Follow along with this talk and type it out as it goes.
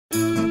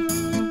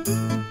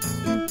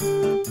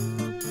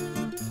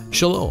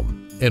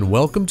Shalom, and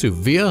welcome to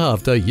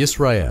V'ahavta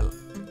Yisrael,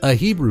 a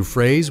Hebrew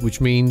phrase which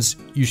means,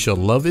 you shall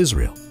love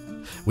Israel.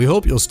 We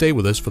hope you'll stay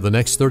with us for the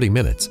next 30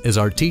 minutes as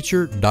our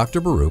teacher,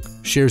 Dr. Baruch,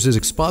 shares his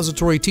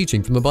expository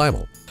teaching from the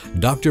Bible.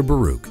 Dr.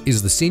 Baruch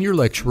is the senior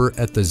lecturer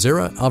at the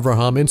Zera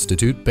Avraham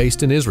Institute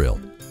based in Israel.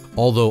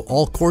 Although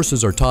all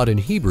courses are taught in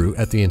Hebrew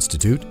at the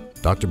Institute,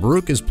 Dr.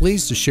 Baruch is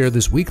pleased to share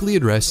this weekly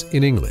address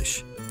in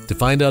English. To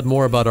find out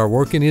more about our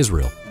work in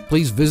Israel,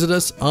 please visit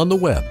us on the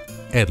web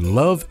at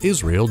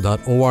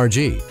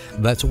LoveIsrael.org.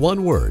 That's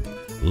one word,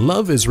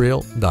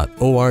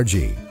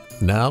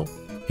 LoveIsrael.org. Now,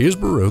 here's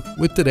Baruch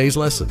with today's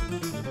lesson.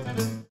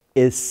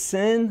 Is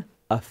sin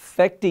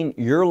affecting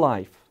your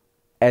life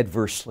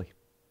adversely?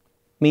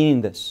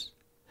 Meaning this,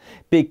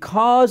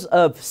 because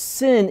of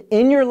sin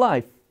in your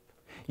life,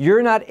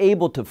 you're not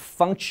able to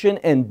function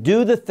and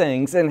do the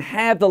things and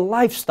have the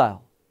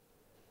lifestyle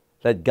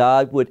that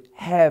God would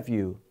have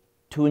you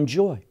to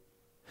enjoy.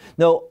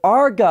 No,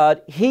 our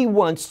God, He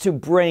wants to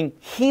bring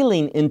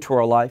healing into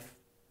our life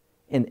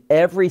in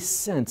every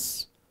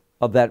sense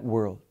of that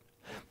word.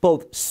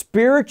 Both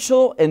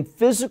spiritual and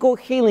physical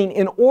healing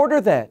in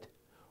order that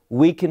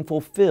we can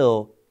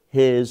fulfill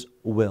His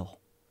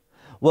will.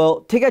 Well,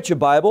 take out your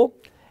Bible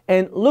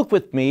and look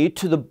with me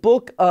to the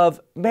book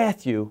of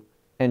Matthew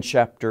and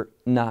chapter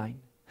 9.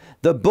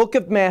 The book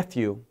of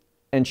Matthew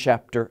and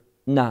chapter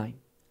 9.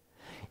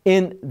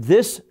 In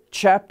this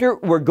chapter,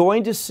 we're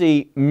going to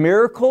see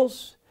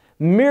miracles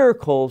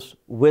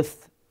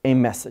with a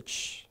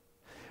message.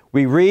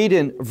 We read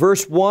in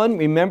verse 1,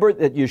 remember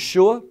that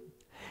Yeshua,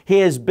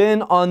 He has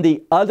been on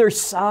the other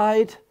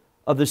side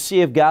of the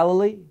Sea of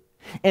Galilee,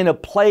 in a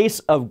place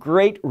of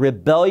great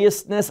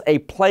rebelliousness, a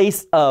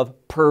place of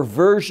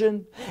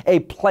perversion, a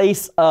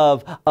place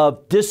of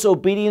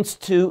disobedience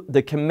to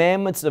the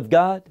commandments of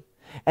God,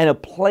 and a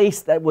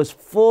place that was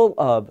full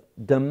of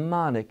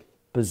demonic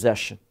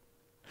possession.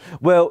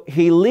 Well,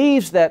 He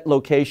leaves that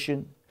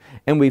location,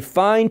 and we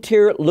find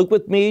here, look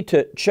with me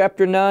to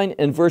chapter 9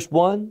 and verse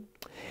 1.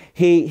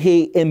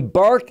 He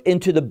embarked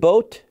into the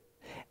boat,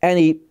 and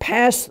He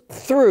passed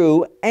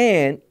through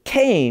and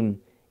came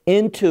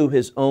into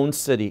His own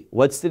city.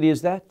 What city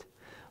is that?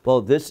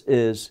 Well, this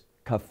is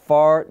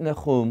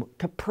Capernaum.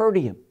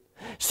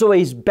 So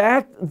He's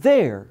back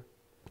there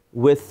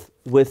with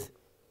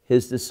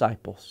His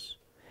disciples.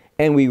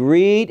 And we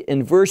read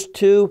in verse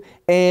 2,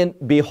 and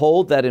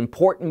behold, that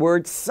important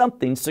word,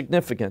 something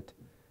significant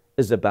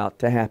is about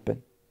to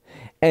happen.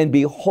 And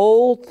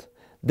behold,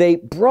 they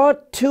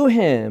brought to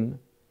Him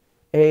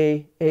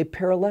a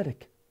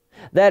paralytic.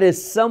 That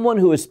is someone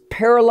who is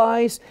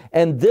paralyzed,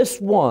 and this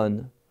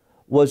one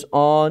was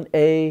on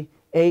a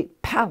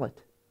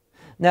pallet.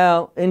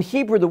 Now, in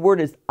Hebrew, the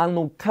word is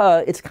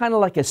anuka. It's kind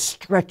of like a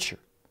stretcher.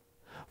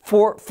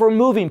 For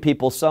moving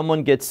people,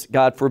 someone gets,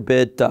 God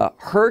forbid,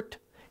 hurt,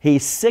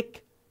 he's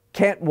sick,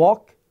 can't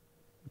walk,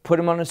 put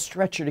him on a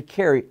stretcher to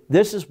carry.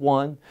 This is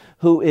one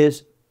who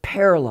is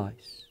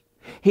paralyzed.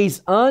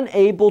 He's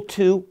unable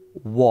to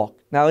walk.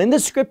 Now, in the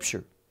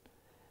Scripture,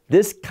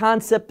 this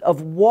concept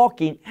of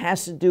walking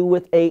has to do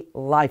with a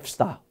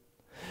lifestyle.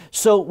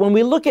 So when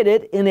we look at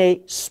it in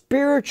a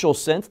spiritual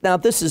sense, now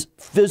this is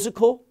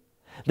physical,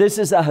 this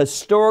is a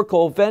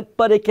historical event,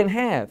 but it can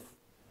have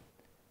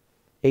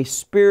a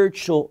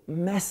spiritual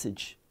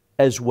message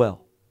as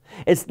well.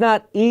 It's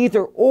not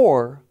either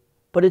or,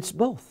 but it's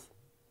both.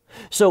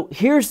 So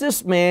here's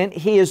this man,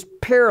 he is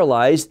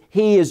paralyzed,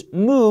 he is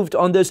moved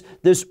on this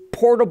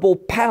portable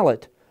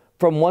pallet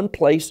from one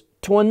place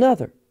to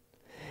another.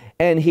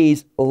 And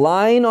he's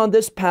lying on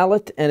this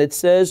pallet, and it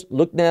says,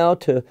 look now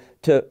to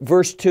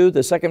verse 2,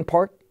 the second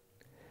part.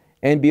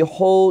 And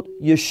behold,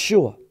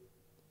 Yeshua.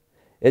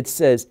 It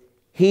says,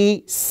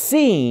 He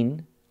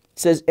seen, it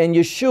says, and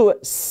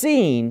Yeshua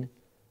seen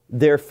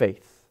their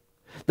faith.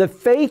 The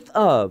faith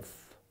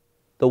of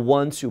the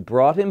ones who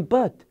brought Him,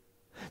 but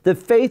the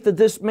faith of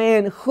this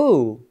man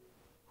who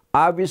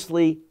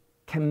obviously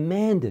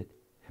commanded,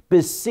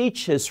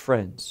 beseech his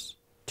friends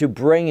to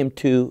bring him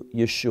to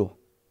Yeshua.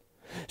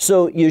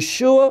 So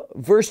Yeshua,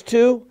 verse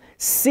 2,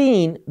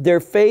 seeing their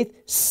faith,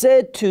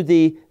 said to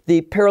the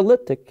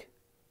paralytic,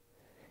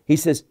 He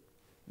says,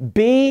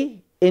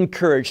 be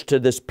encouraged, to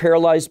this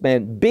paralyzed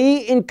man,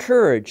 be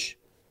encouraged,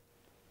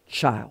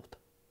 child.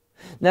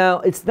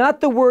 Now, it's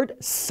not the word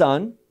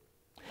son,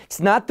 it's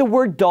not the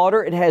word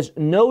daughter, it has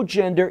no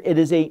gender, it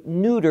is a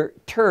neuter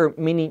term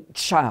meaning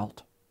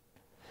child.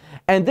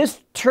 And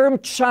this term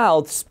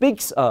child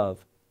speaks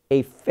of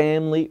a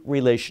family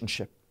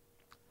relationship.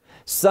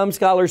 Some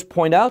scholars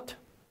point out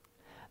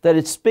that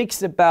it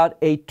speaks about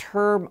a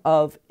term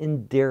of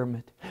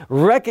endearment,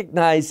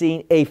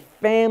 recognizing a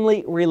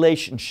family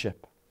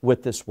relationship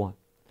with this one.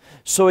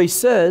 So he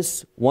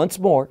says, once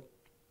more,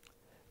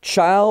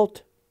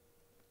 child,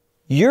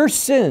 your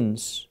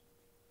sins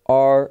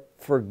are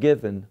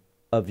forgiven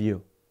of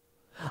you.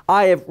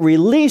 I have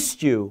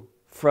released you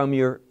from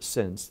your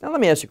sins. Now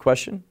let me ask you a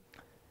question.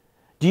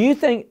 Do you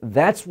think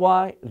that's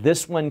why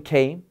this one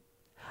came?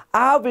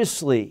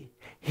 Obviously,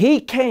 he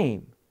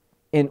came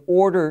in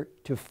order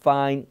to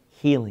find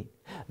healing.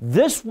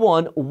 This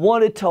one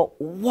wanted to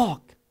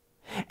walk.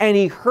 And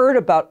he heard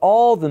about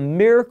all the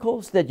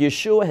miracles that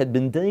Yeshua had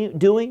been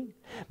doing.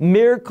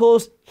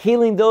 Miracles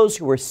healing those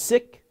who were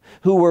sick,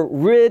 who were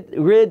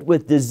rid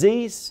with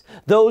disease,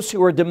 those who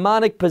were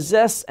demonic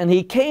possessed. And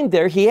he came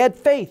there, he had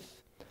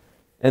faith.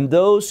 And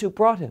those who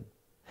brought him,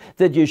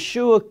 that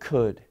Yeshua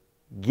could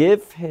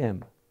give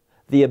him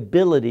the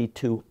ability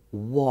to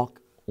walk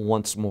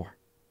once more.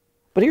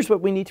 But here's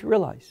what we need to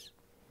realize.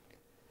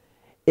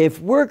 If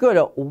we're going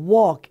to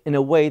walk in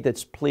a way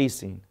that's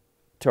pleasing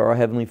to our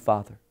Heavenly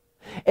Father,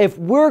 if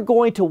we're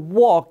going to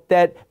walk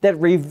that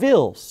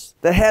reveals,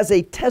 that has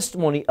a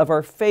testimony of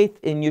our faith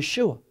in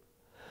Yeshua,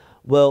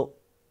 well,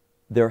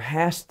 there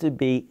has to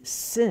be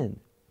sin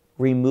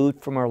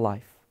removed from our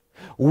life.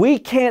 We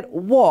can't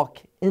walk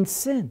in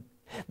sin.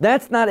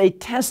 That's not a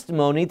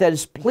testimony that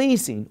is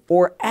pleasing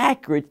or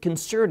accurate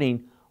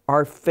concerning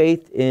our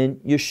faith in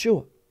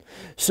Yeshua.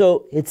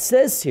 So it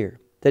says here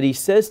that he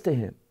says to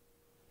him,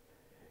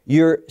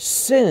 your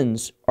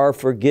sins are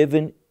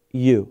forgiven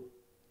you.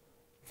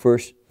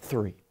 Verse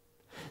 3.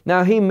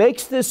 Now he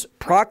makes this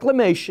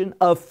proclamation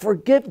of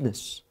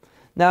forgiveness.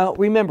 Now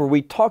remember,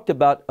 we talked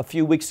about a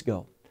few weeks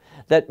ago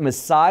that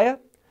Messiah,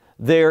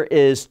 there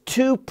is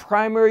two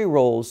primary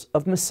roles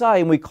of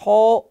Messiah, and we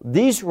call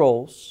these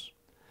roles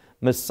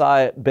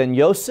Messiah ben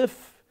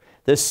Yosef,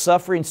 the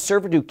suffering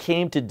servant who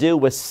came to deal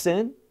with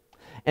sin,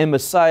 and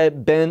Messiah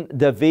ben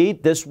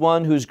David, this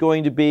one who's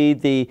going to be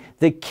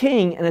the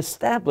king and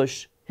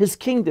establish his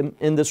kingdom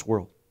in this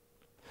world.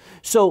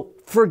 So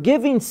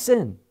forgiving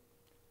sin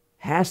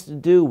has to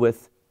do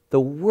with the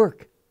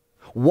work,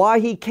 why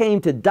he came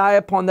to die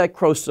upon that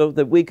cross so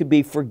that we could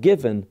be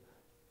forgiven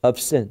of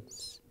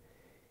sins.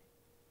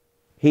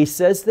 He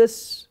says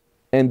this,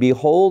 and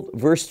behold,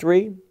 verse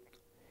 3,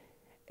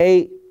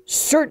 a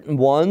certain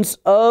ones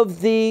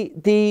of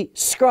the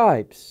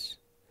scribes,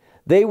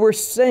 they were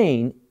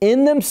saying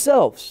in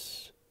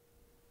themselves,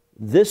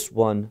 this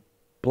one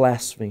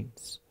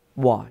blasphemes.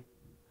 Why?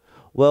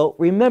 Well,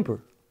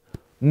 remember,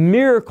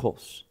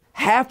 miracles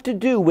have to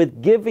do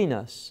with giving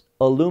us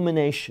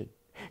illumination,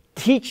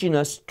 teaching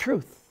us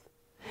truth.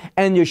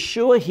 And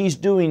Yeshua, he's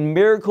doing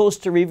miracles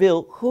to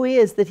reveal who he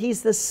is, that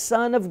he's the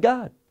Son of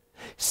God.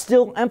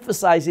 Still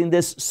emphasizing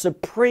this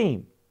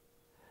supreme,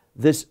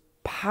 this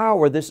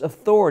power, this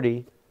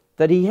authority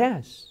that he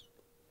has.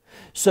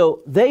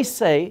 So they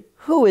say,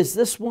 who is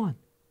this one?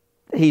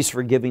 He's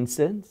forgiving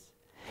sins.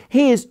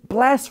 He is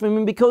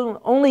blaspheming because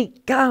only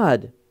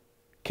God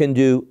can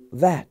do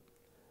that.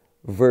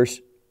 Verse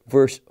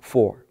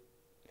 4.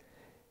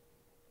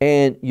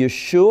 And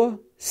Yeshua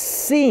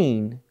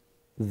seeing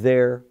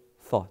their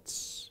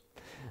thoughts.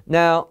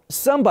 Now,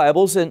 some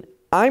Bibles, and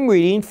I'm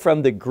reading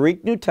from the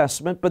Greek New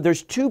Testament, but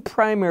there's two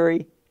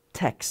primary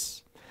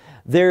texts.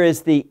 There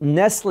is the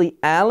Nestle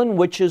Aland,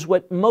 which is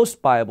what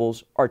most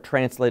Bibles are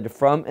translated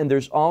from, and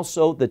there's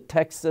also the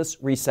Textus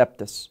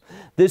Receptus.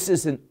 This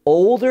is an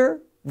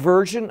older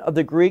version of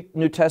the Greek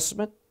New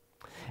Testament,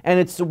 and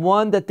it's the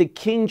one that the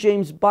King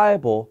James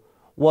Bible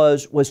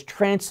was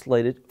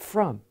translated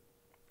from.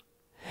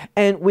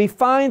 And we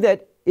find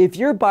that if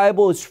your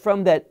Bible is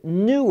from that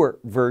newer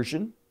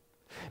version,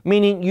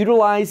 meaning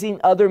utilizing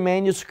other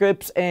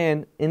manuscripts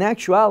and in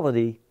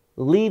actuality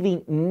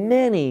leaving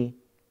many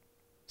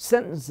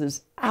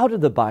sentences out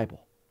of the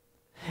Bible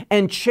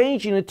and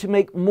changing it to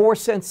make more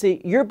sense.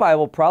 See, your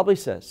Bible probably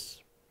says,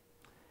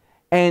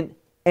 and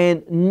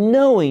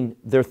knowing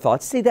their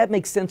thoughts. See, that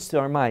makes sense to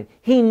our mind.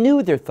 He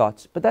knew their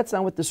thoughts, but that's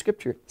not what the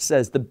Scripture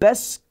says. The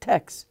best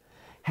text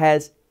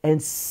has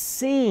and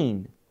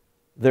seen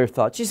their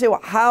thoughts. You say,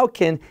 well, how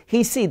can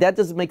he see? That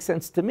doesn't make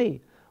sense to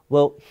me.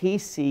 Well, he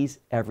sees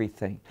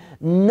everything.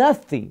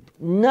 Nothing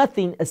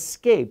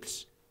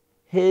escapes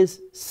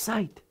his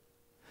sight.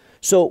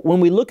 So when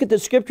we look at the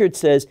Scripture, it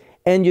says,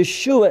 and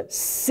Yeshua,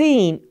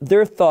 seeing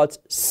their thoughts,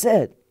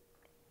 said,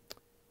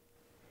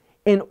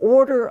 in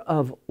order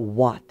of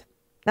what?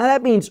 Now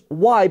that means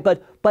why,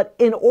 but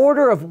in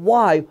order of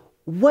why,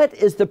 what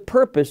is the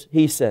purpose,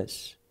 he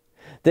says,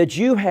 that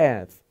you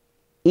have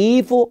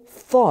evil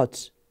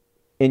thoughts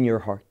in your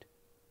heart.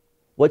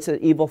 What's an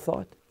evil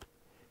thought?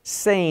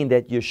 Saying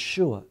that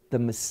Yeshua, the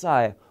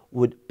Messiah,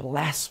 would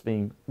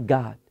blaspheme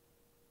God.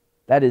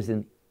 That is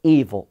an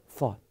evil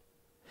thought.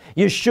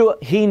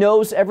 Yeshua, he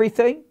knows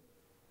everything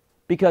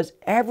because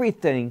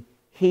everything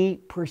he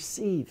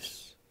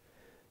perceives.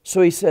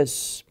 So he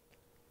says,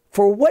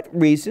 for what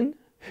reason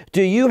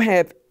do you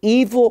have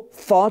evil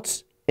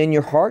thoughts in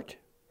your heart?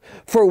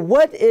 For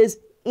what is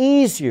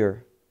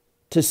easier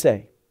to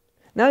say?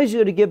 Now he's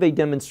going to give a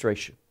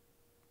demonstration.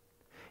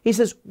 He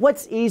says,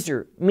 what's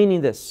easier?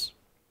 Meaning this.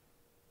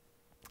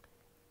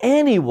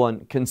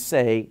 Anyone can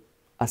say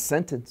a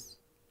sentence.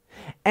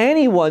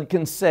 Anyone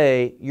can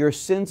say, your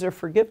sins are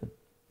forgiven.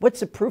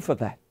 What's the proof of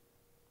that?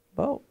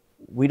 Well,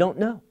 we don't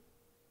know.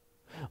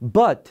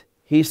 But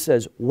he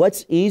says,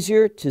 what's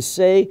easier to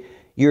say,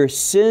 your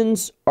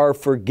sins are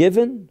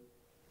forgiven,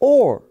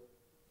 or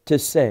to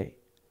say,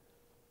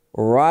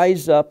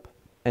 rise up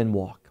and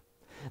walk?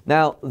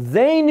 Now,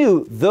 they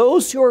knew,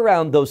 those who were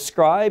around, those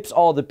scribes,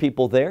 all the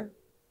people there,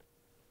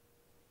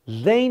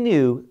 they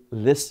knew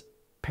this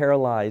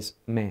paralyzed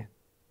man.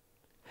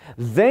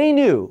 They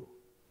knew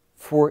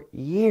for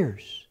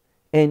years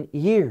and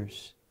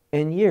years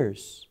and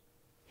years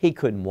he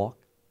couldn't walk.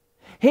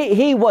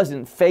 He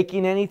wasn't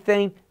faking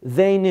anything.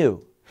 They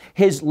knew.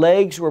 His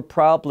legs were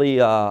probably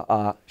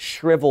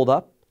shriveled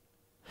up.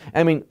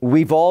 I mean,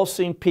 we've all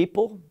seen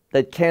people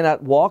that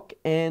cannot walk,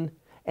 and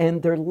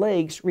their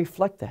legs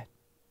reflect that.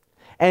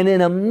 And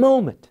in a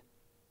moment,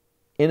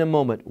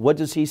 what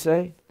does he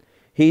say?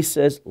 He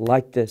says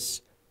like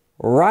this,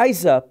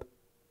 rise up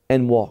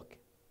and walk,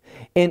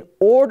 in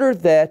order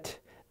that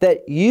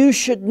you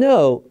should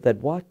know that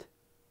what?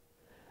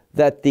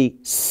 That the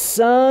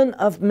Son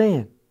of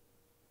Man,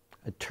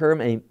 a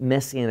term, a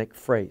messianic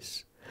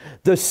phrase,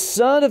 the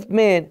Son of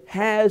Man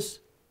has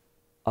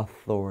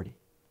authority.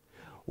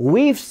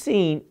 We've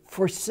seen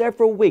for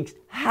several weeks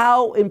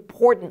how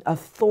important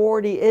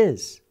authority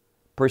is,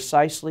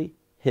 precisely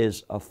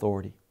His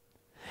authority.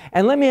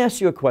 And let me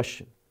ask you a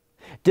question.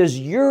 Does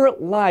your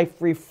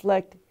life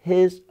reflect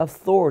His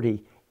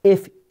authority?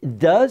 If it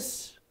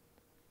does,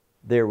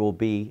 there will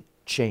be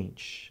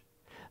change.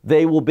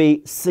 There will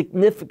be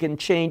significant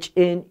change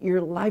in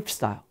your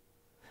lifestyle.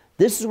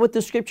 This is what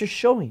the Scripture is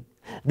showing.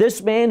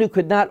 This man who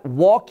could not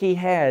walk, he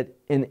had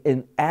an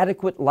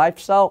inadequate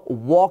lifestyle.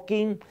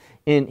 Walking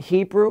in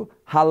Hebrew,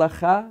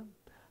 halakha,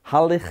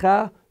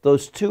 halakha,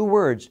 those two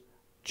words,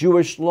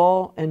 Jewish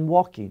law and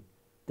walking,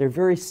 they're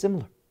very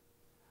similar.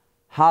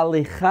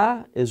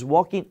 Halakha is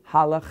walking,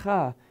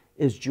 halakha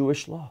is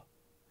Jewish law.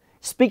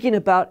 Speaking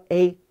about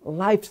a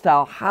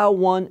lifestyle, how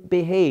one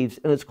behaves,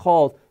 and it's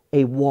called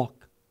a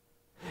walk.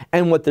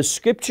 And what the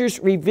Scripture's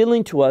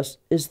revealing to us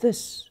is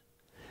this.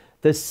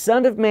 The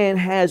Son of Man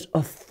has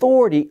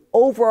authority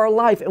over our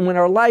life, and when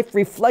our life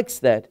reflects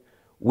that,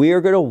 we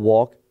are going to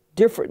walk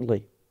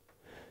differently.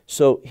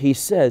 So he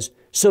says,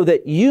 so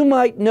that you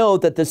might know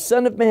that the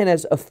Son of Man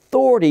has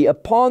authority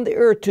upon the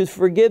earth to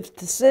forgive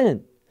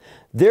sin.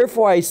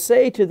 Therefore I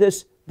say to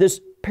this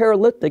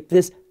paralytic,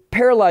 this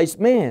paralyzed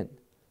man,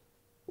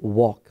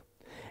 walk.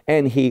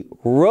 And he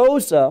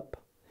rose up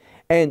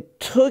and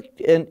took,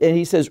 and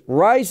he says,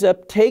 rise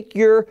up, take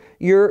your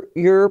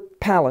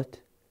pallet,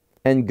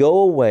 and go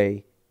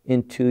away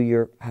into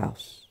your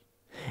house.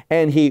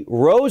 And he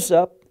rose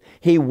up,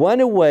 he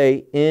went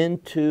away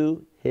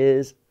into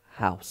his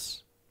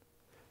house.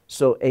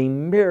 So a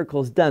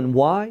miracle is done.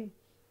 Why?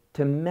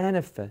 To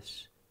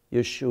manifest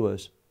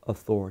Yeshua's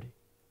authority.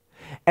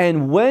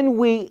 And when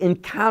we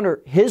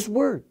encounter His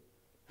Word,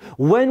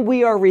 when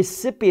we are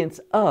recipients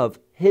of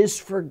His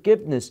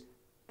forgiveness,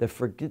 the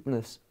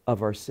forgiveness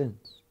of our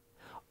sins,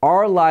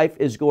 our life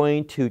is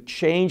going to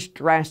change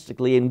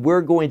drastically, and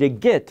we're going to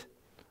get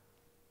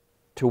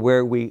to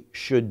where we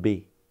should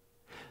be.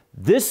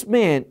 This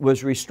man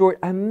was restored.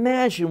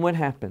 Imagine what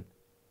happened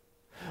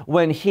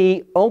when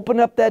he opened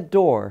up that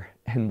door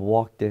and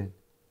walked in.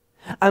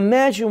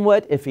 Imagine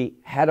what if he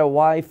had a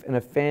wife and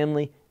a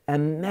family.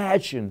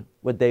 Imagine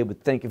what they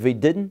would think if he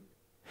didn't.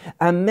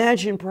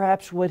 Imagine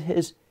perhaps what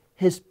his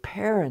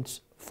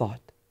parents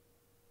thought.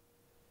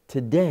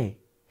 Today,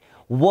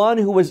 one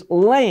who was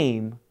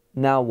lame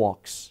now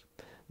walks.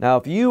 Now,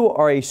 if you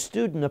are a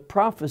student of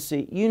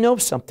prophecy, you know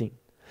something.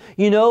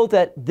 You know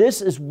that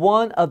this is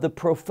one of the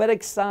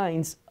prophetic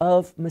signs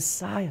of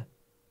Messiah.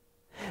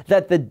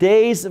 That the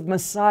days of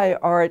Messiah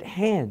are at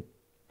hand.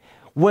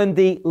 When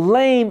the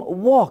lame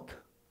walk,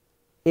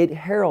 it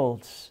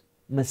heralds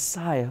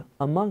Messiah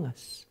among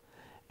us.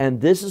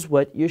 And this is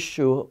what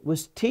Yeshua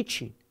was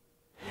teaching.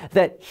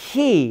 That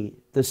He,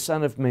 the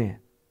Son of Man,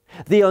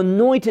 the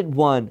Anointed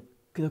One,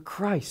 the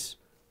Christ,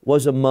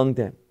 was among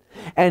them.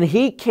 And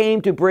He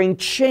came to bring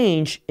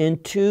change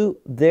into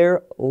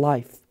their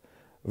life.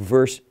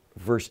 Verse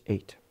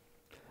 8.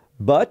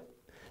 But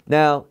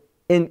now,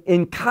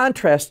 in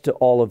contrast to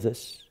all of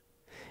this,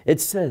 it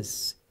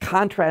says,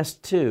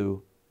 contrast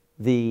to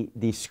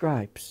the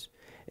scribes,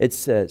 it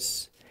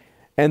says,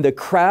 and the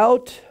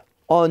crowd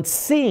on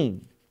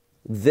seeing,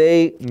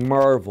 they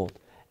marveled.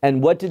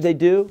 And what did they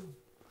do?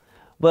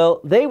 Well,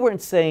 they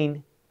weren't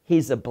saying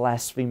he's a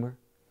blasphemer.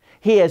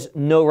 He has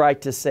no right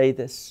to say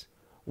this.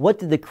 What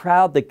did the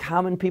crowd, the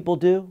common people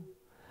do?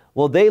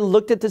 Well, they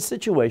looked at the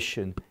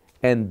situation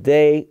and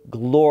they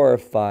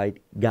glorified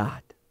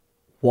God.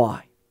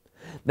 Why?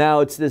 Now,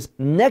 it's this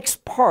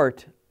next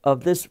part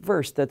of this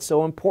verse that's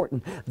so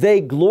important. They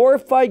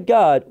glorified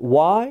God.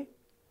 Why?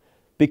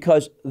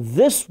 Because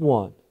this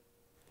one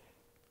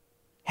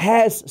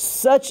has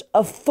such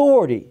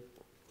authority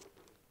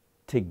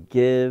to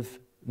give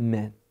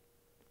men.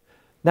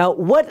 Now,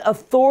 what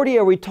authority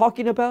are we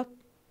talking about?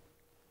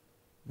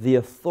 The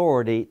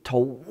authority to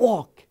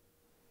walk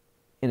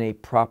in a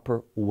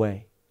proper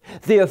way.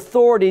 The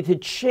authority to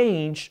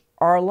change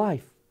our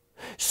life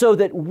so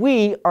that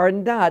we are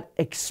not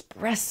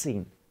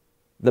expressing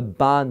the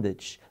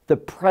bondage, the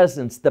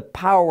presence, the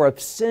power of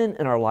sin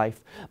in our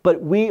life,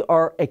 but we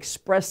are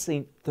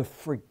expressing the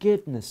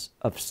forgiveness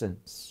of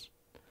sins.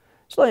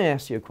 So let me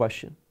ask you a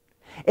question.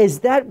 Is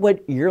that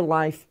what your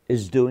life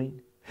is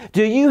doing?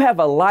 Do you have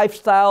a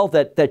lifestyle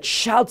that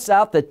shouts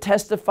out, that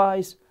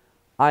testifies,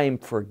 I am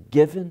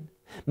forgiven,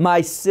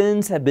 my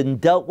sins have been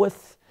dealt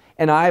with,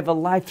 and I have a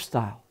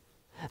lifestyle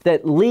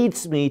that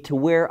leads me to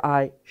where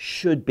I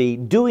should be,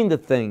 doing the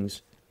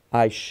things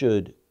I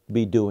should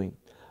be doing?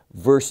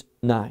 Verse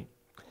 9.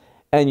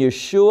 And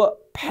Yeshua,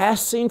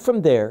 passing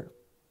from there,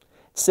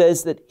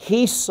 says that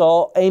he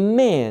saw a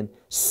man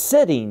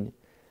sitting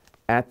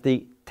at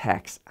the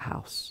tax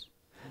house.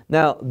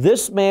 Now,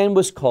 this man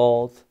was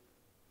called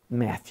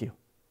Matthew.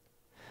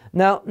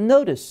 Now,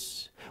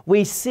 notice,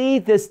 we see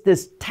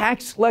this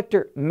tax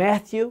collector,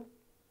 Matthew,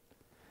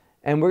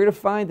 and we're going to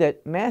find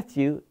that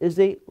Matthew is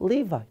a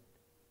Levite.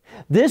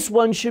 This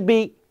one should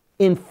be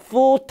in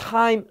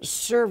full-time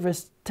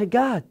service to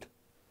God,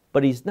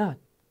 but he's not.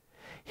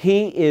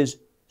 He is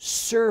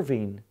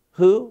serving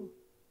who?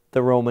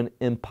 The Roman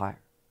Empire.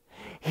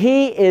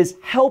 He is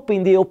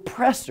helping the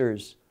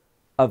oppressors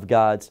of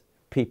God's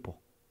people.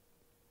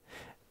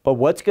 But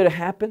what's going to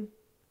happen?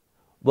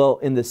 Well,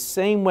 in the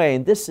same way,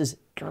 and this is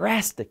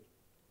drastic,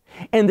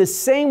 in the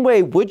same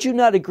way, would you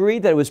not agree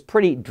that it was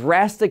pretty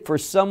drastic for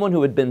someone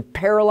who had been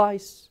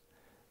paralyzed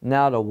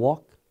now to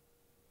walk?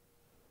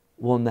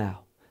 Well,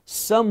 now,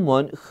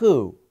 someone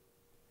who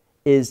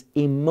is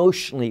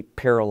emotionally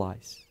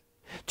paralyzed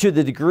to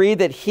the degree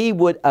that he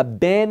would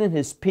abandon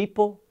his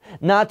people,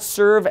 not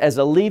serve as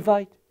a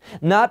Levite,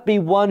 not be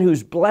one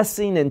who's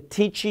blessing and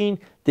teaching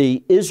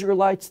the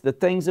Israelites the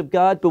things of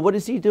God. But what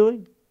is he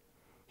doing?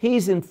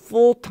 He's in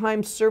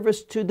full-time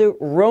service to the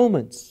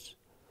Romans.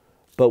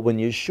 But when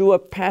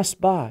Yeshua passed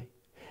by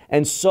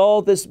and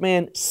saw this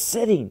man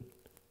sitting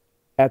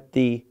at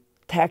the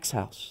tax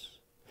house,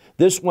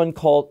 this one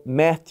called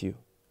Matthew,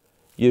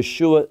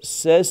 Yeshua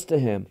says to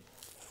him,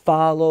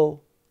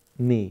 follow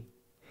me.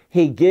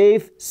 He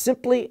gave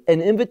simply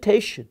an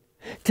invitation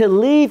to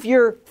leave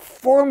your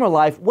former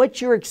life,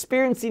 what you're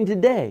experiencing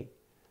today,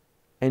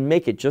 and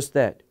make it just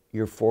that,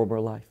 your former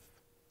life.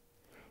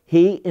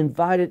 He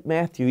invited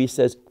Matthew. He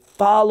says,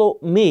 follow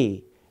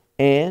me.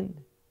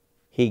 And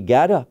he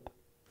got up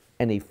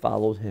and he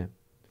followed him.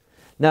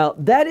 Now,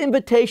 that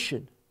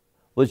invitation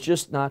was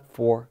just not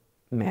for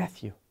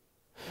Matthew,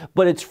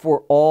 but it's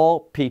for all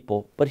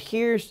people. But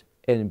here's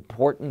an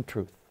important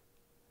truth.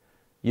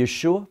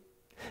 Yeshua,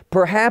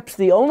 perhaps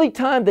the only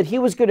time that he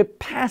was going to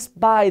pass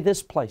by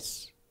this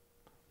place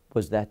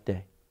was that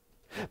day.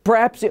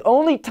 Perhaps the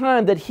only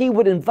time that he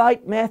would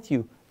invite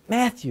Matthew,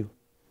 Matthew,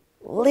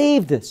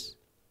 leave this,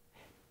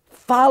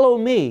 follow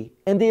me.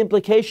 And the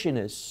implication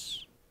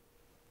is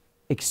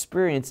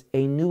experience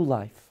a new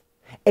life,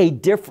 a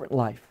different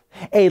life,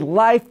 a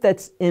life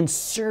that's in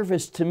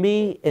service to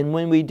me. And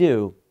when we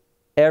do,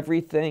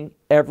 everything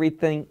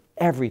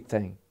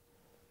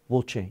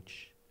will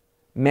change.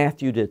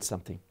 Matthew did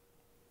something.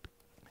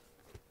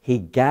 He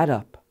got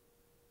up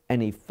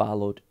and he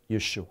followed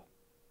Yeshua.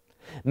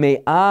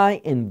 May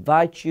I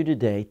invite you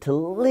today to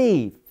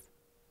leave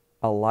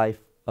a life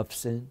of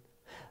sin.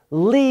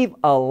 Leave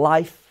a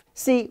life.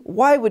 See,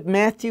 why would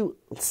Matthew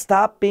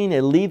stop being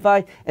a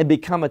Levite and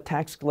become a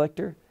tax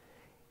collector?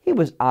 He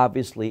was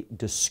obviously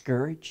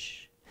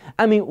discouraged.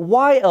 I mean,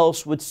 why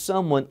else would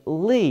someone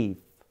leave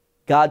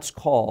God's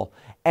call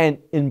and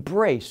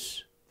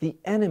embrace the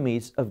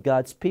enemies of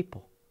God's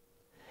people?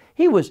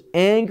 He was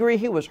angry,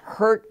 he was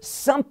hurt,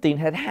 something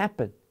had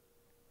happened.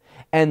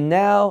 And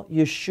now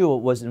Yeshua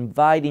was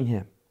inviting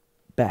him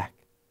back.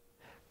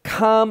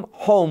 Come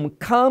home,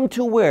 come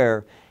to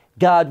where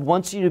God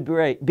wants you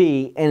to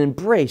be and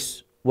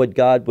embrace what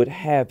God would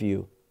have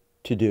you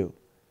to do.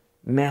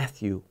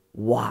 Matthew,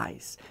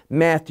 wise.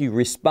 Matthew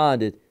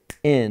responded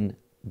in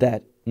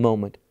that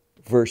moment.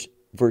 Verse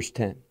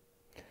 10.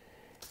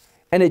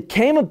 And it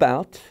came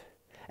about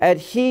that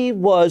he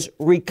was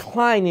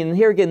reclining, and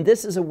here again,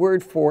 this is a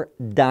word for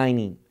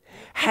dining,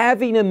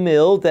 having a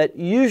meal that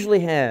usually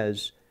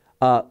has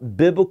a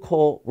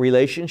biblical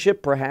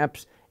relationship,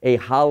 perhaps a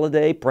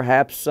holiday,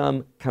 perhaps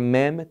some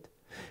commandment,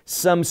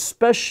 some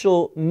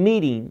special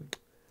meeting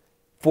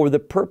for the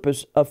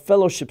purpose of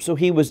fellowship. So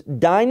he was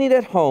dining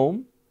at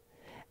home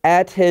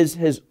at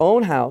his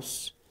own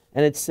house,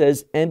 and it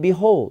says, and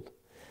behold,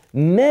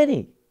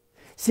 many.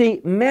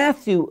 See,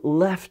 Matthew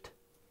left,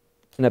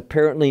 and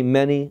apparently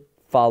many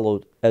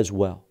followed as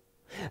well.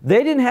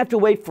 They didn't have to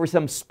wait for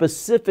some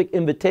specific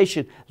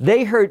invitation.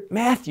 They heard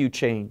Matthew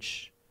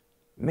change.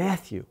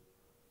 Matthew.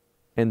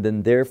 And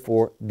then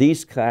therefore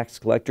these tax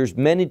collectors,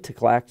 many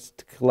tax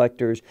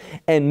collectors,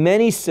 and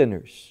many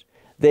sinners,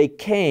 they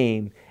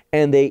came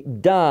and they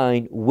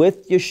dined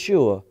with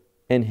Yeshua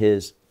and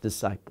his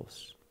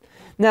disciples.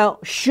 Now,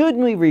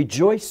 shouldn't we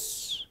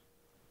rejoice?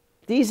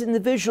 These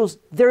individuals,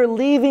 they're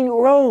leaving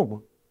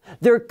Rome.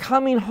 They're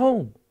coming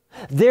home.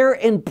 They're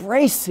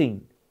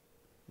embracing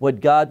what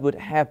God would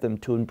have them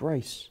to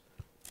embrace.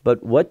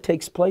 But what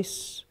takes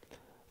place?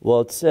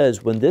 Well, it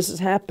says, when this has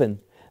happened,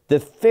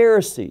 the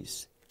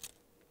Pharisees,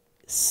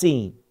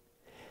 seeing,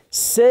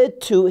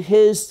 said to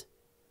his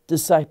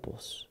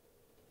disciples,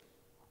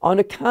 on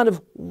account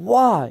of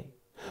why?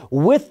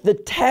 With the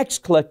tax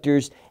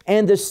collectors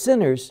and the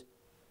sinners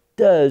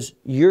does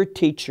your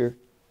teacher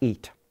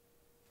eat?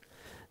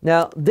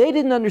 Now, they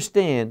didn't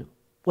understand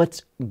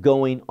what's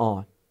going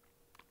on.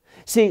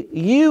 See,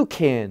 you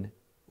can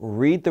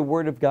read the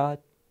Word of God,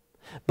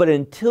 but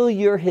until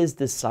you're His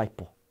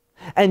disciple,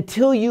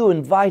 until you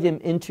invite Him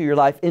into your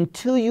life,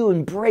 until you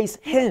embrace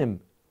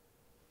Him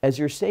as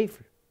your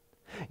Savior,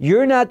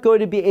 you're not going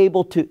to be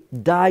able to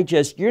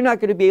digest, you're not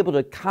going to be able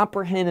to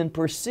comprehend and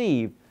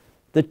perceive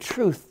the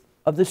truth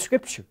of the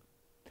Scripture.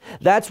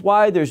 That's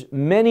why there's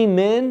many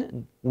men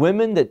and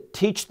women that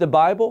teach the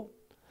Bible,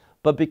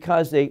 but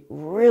because they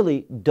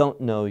really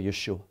don't know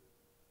Yeshua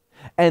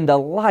and the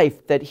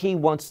life that He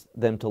wants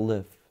them to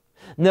live.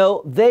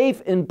 No,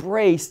 they've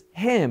embraced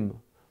Him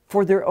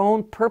for their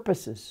own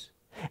purposes.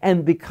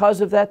 And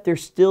because of that, they're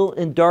still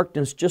in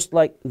darkness, just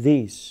like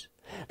these.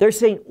 They're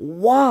saying,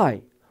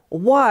 why?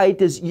 Why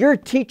does your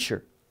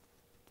teacher,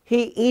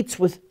 he eats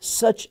with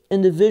such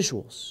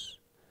individuals?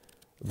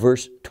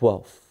 Verse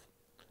 12.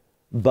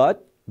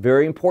 But,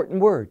 very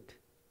important word,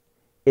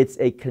 it's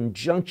a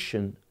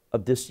conjunction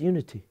of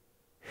disunity.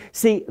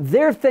 See,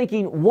 they're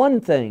thinking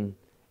one thing,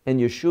 and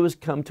Yeshua's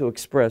come to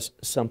express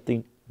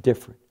something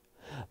different.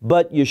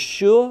 But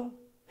Yeshua,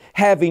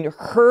 having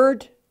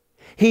heard,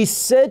 He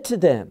said to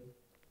them,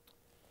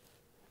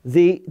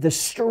 the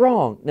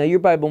strong, now your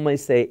Bible may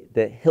say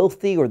the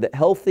healthy or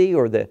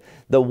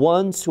the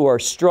ones who are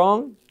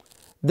strong,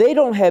 they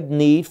don't have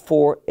need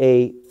for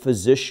a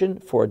physician,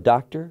 for a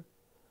doctor.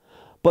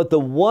 But the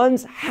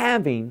ones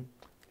having,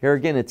 here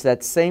again, it's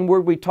that same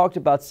word we talked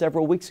about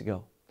several weeks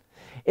ago.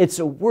 It's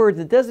a word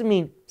that doesn't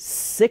mean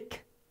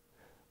sick,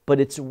 but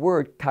it's a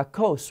word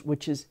kakos,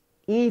 which is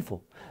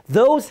evil.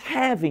 Those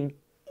having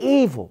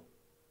evil,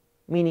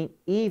 meaning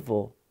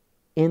evil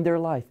in their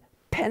life,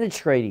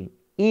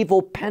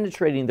 evil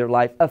penetrating their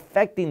life,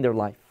 affecting their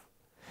life.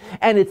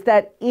 And it's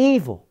that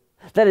evil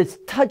that has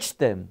touched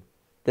them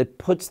that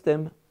puts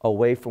them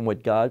away from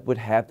what God would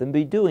have them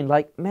be doing,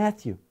 like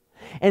Matthew.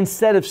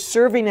 Instead of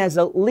serving as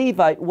a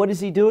Levite, what is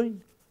he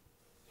doing?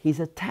 He's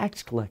a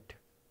tax collector.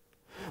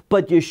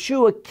 But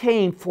Yeshua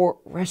came for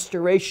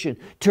restoration,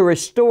 to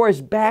restore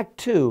us back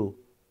to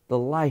the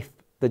life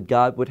that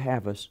God would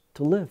have us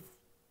to live.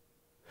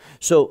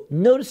 So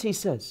notice he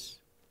says,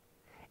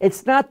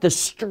 it's not the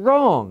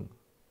strong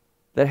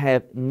that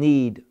have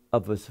need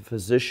of a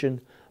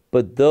physician,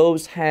 but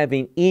those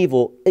having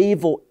evil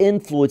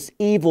influence,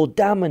 evil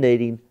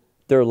dominating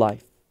their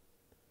life.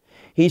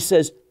 He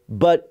says,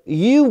 but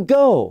you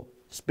go,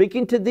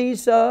 speaking to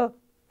these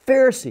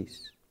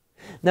Pharisees.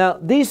 Now,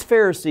 these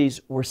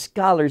Pharisees were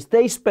scholars.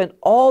 They spent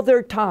all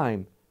their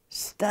time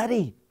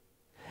studying.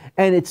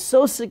 And it's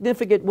so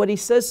significant what he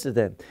says to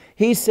them.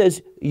 He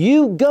says,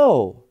 you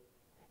go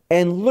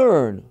and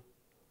learn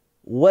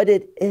what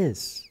it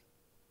is.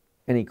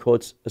 And he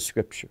quotes a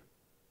scripture.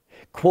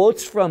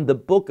 Quotes from the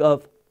book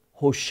of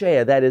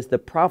Hosea, that is the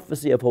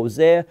prophecy of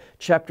Hosea,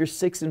 chapter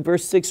 6 and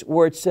verse 6,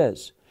 where it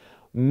says,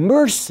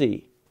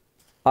 mercy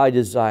I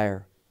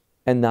desire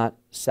and not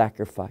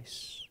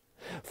sacrifice.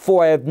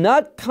 For I have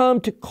not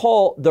come to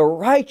call the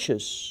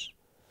righteous,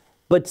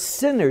 but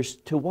sinners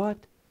to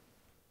what?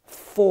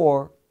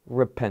 For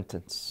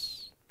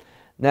repentance.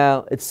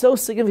 Now, it's so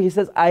significant. He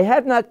says, I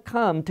have not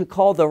come to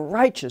call the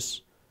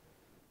righteous.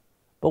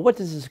 But what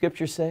does the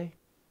scripture say?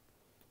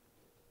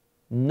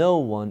 No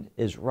one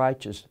is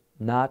righteous,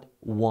 not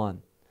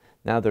one.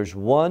 Now, there's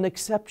one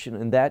exception,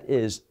 and that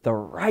is the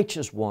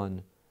righteous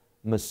one,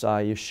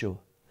 Messiah Yeshua.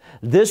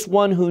 This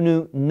one who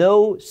knew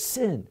no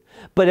sin.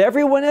 But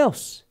everyone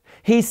else,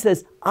 he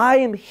says, I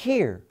am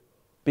here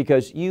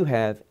because you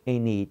have a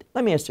need.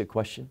 Let me ask you a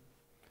question.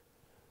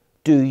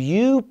 Do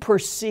you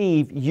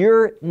perceive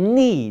your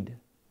need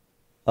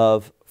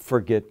of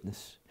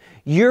forgiveness?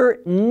 Your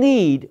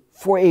need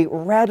for a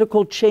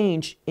radical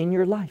change in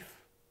your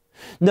life?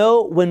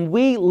 No, when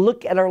we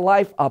look at our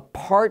life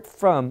apart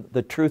from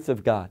the truth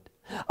of God,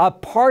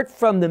 apart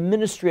from the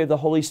ministry of the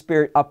Holy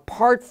Spirit,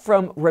 apart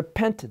from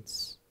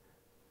repentance,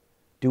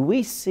 do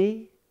we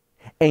see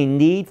a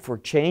need for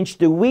change?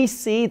 Do we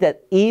see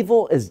that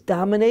evil is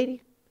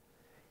dominating?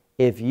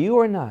 If you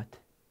are not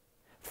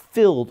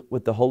filled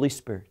with the Holy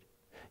Spirit,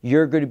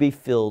 you're going to be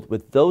filled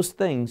with those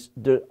things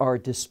that are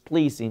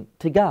displeasing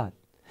to God.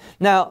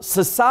 Now,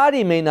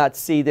 society may not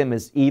see them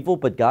as evil,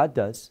 but God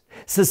does.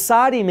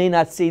 Society may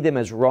not see them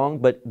as wrong,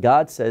 but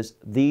God says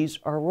these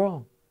are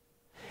wrong.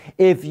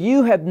 If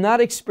you have not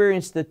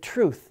experienced the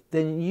truth,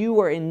 then you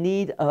are in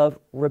need of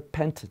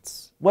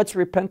repentance. What's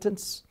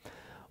repentance?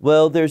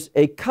 Well, there's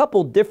a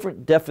couple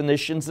different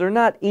definitions. They're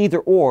not either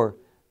or.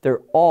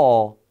 They're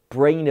all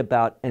bringing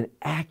about an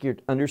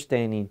accurate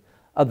understanding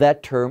of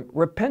that term,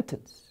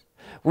 repentance.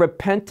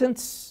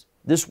 Repentance,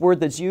 this word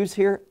that's used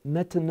here,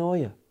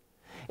 metanoia.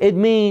 It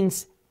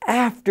means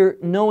after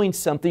knowing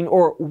something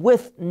or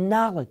with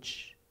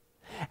knowledge.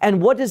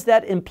 And what does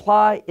that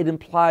imply? It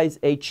implies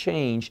a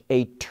change,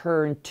 a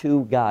turn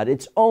to God.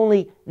 It's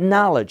only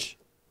knowledge,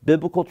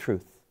 biblical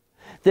truth,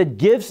 that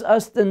gives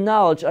us the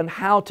knowledge on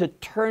how to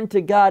turn to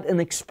God and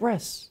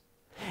express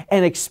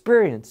and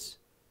experience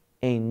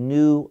a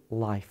new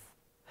life.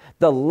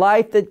 the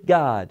life that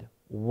God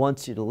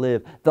wants you to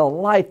live, the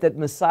life that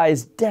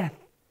Messiah's death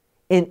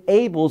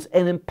enables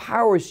and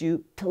empowers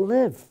you to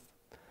live.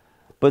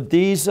 But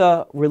these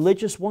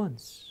religious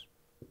ones,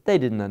 they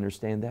didn't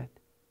understand that.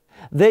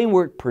 They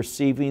weren't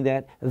perceiving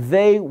that.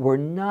 They were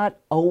not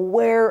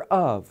aware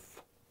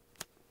of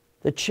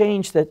the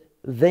change that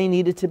they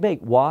needed to make.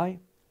 Why?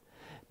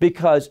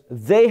 Because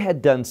they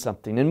had done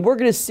something. And we're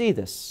going to see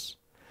this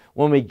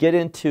when we get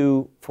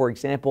into, for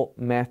example,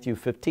 Matthew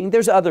 15.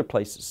 There's other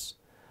places,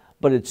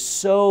 but it's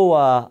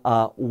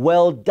so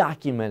well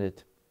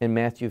documented in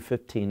Matthew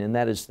 15, and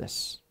that is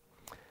this.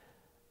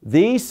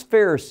 These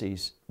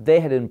Pharisees, they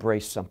had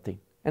embraced something,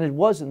 and it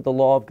wasn't the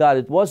law of God.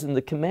 It wasn't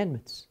the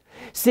commandments.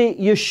 See,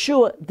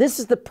 Yeshua, this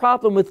is the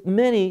problem with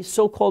many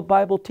so-called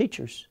Bible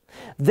teachers.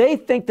 They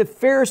think the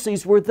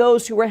Pharisees were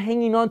those who were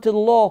hanging on to the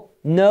law.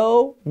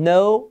 No,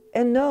 no,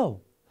 and no.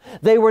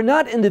 They were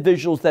not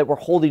individuals that were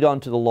holding on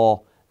to the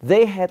law.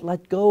 They had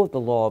let go of the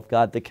law of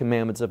God, the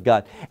commandments of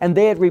God, and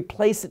they had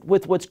replaced it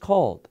with what's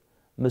called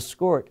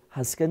Maskoret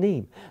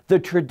Haskanim, the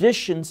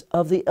traditions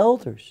of the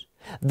elders.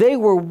 They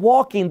were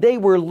walking, they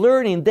were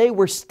learning, they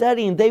were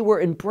studying, they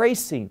were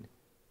embracing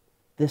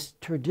this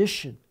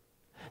tradition.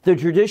 The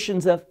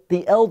traditions of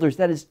the elders,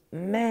 that is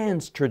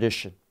man's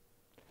tradition.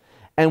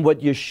 And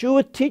what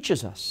Yeshua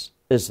teaches us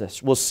is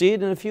this. We'll see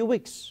it in a few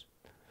weeks.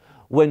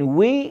 When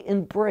we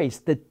embrace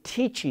the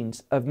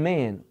teachings of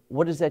man,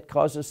 what does that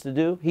cause us to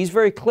do? He's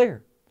very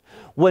clear.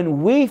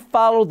 When we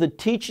follow the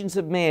teachings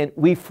of man,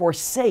 we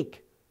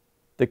forsake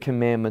the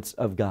commandments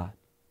of God.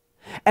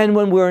 And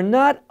when we're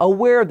not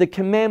aware of the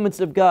commandments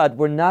of God,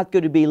 we're not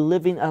going to be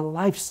living a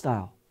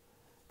lifestyle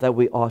that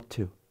we ought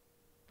to.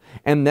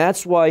 And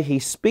that's why he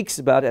speaks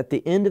about at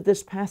the end of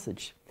this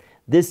passage,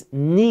 this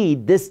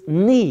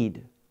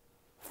need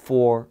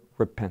for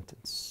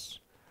repentance.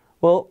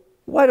 Well,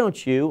 why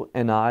don't you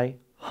and I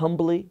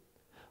humbly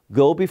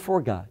go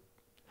before God?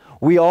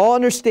 We all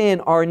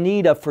understand our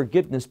need of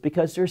forgiveness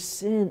because there's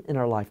sin in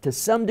our life to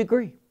some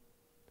degree.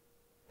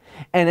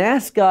 And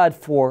ask God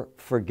for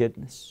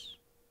forgiveness.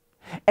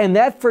 And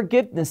that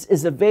forgiveness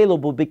is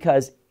available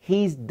because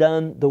He's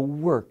done the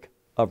work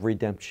of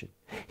redemption.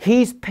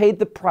 He's paid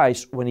the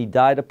price when He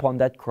died upon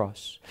that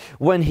cross,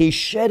 when He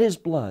shed His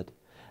blood,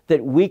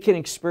 that we can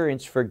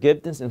experience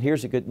forgiveness. And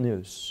here's the good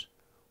news.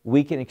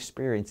 We can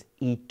experience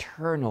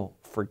eternal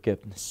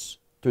forgiveness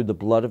through the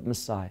blood of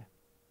Messiah.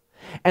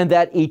 And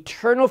that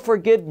eternal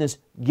forgiveness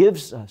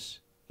gives us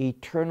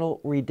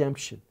eternal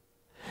redemption.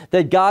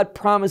 That God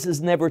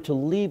promises never to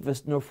leave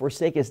us nor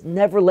forsake us,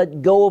 never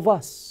let go of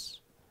us.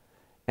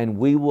 And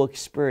we will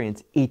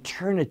experience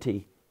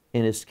eternity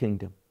in His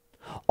kingdom.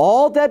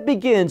 All that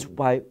begins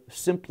by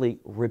simply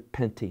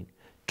repenting,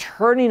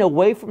 turning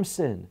away from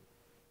sin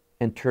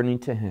and turning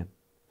to Him.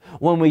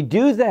 When we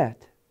do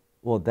that,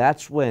 well,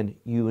 that's when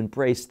you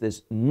embrace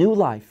this new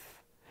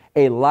life,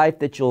 a life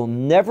that you'll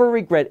never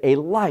regret, a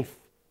life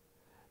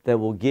that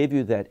will give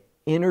you that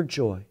inner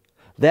joy,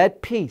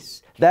 that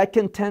peace, that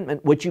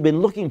contentment, which you've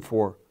been looking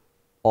for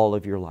all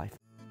of your life.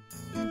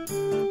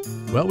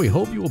 Well, we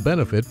hope you will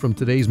benefit from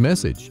today's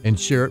message and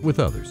share it with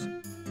others.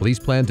 Please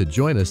plan to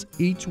join us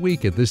each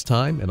week at this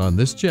time and on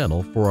this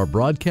channel for our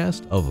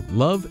broadcast of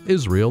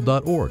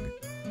LoveIsrael.org.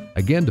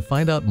 Again, to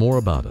find out more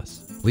about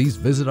us, please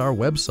visit our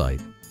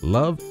website,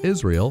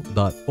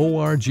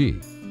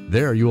 LoveIsrael.org.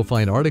 There you will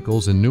find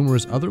articles and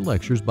numerous other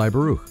lectures by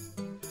Baruch.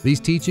 These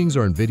teachings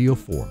are in video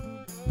form.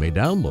 You may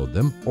download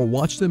them or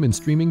watch them in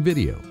streaming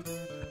video.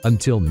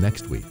 Until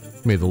next week,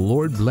 may the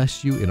Lord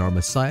bless you in our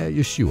Messiah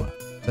Yeshua,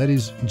 that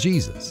is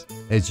Jesus,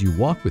 as you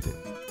walk with Him.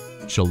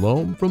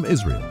 Shalom from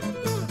Israel.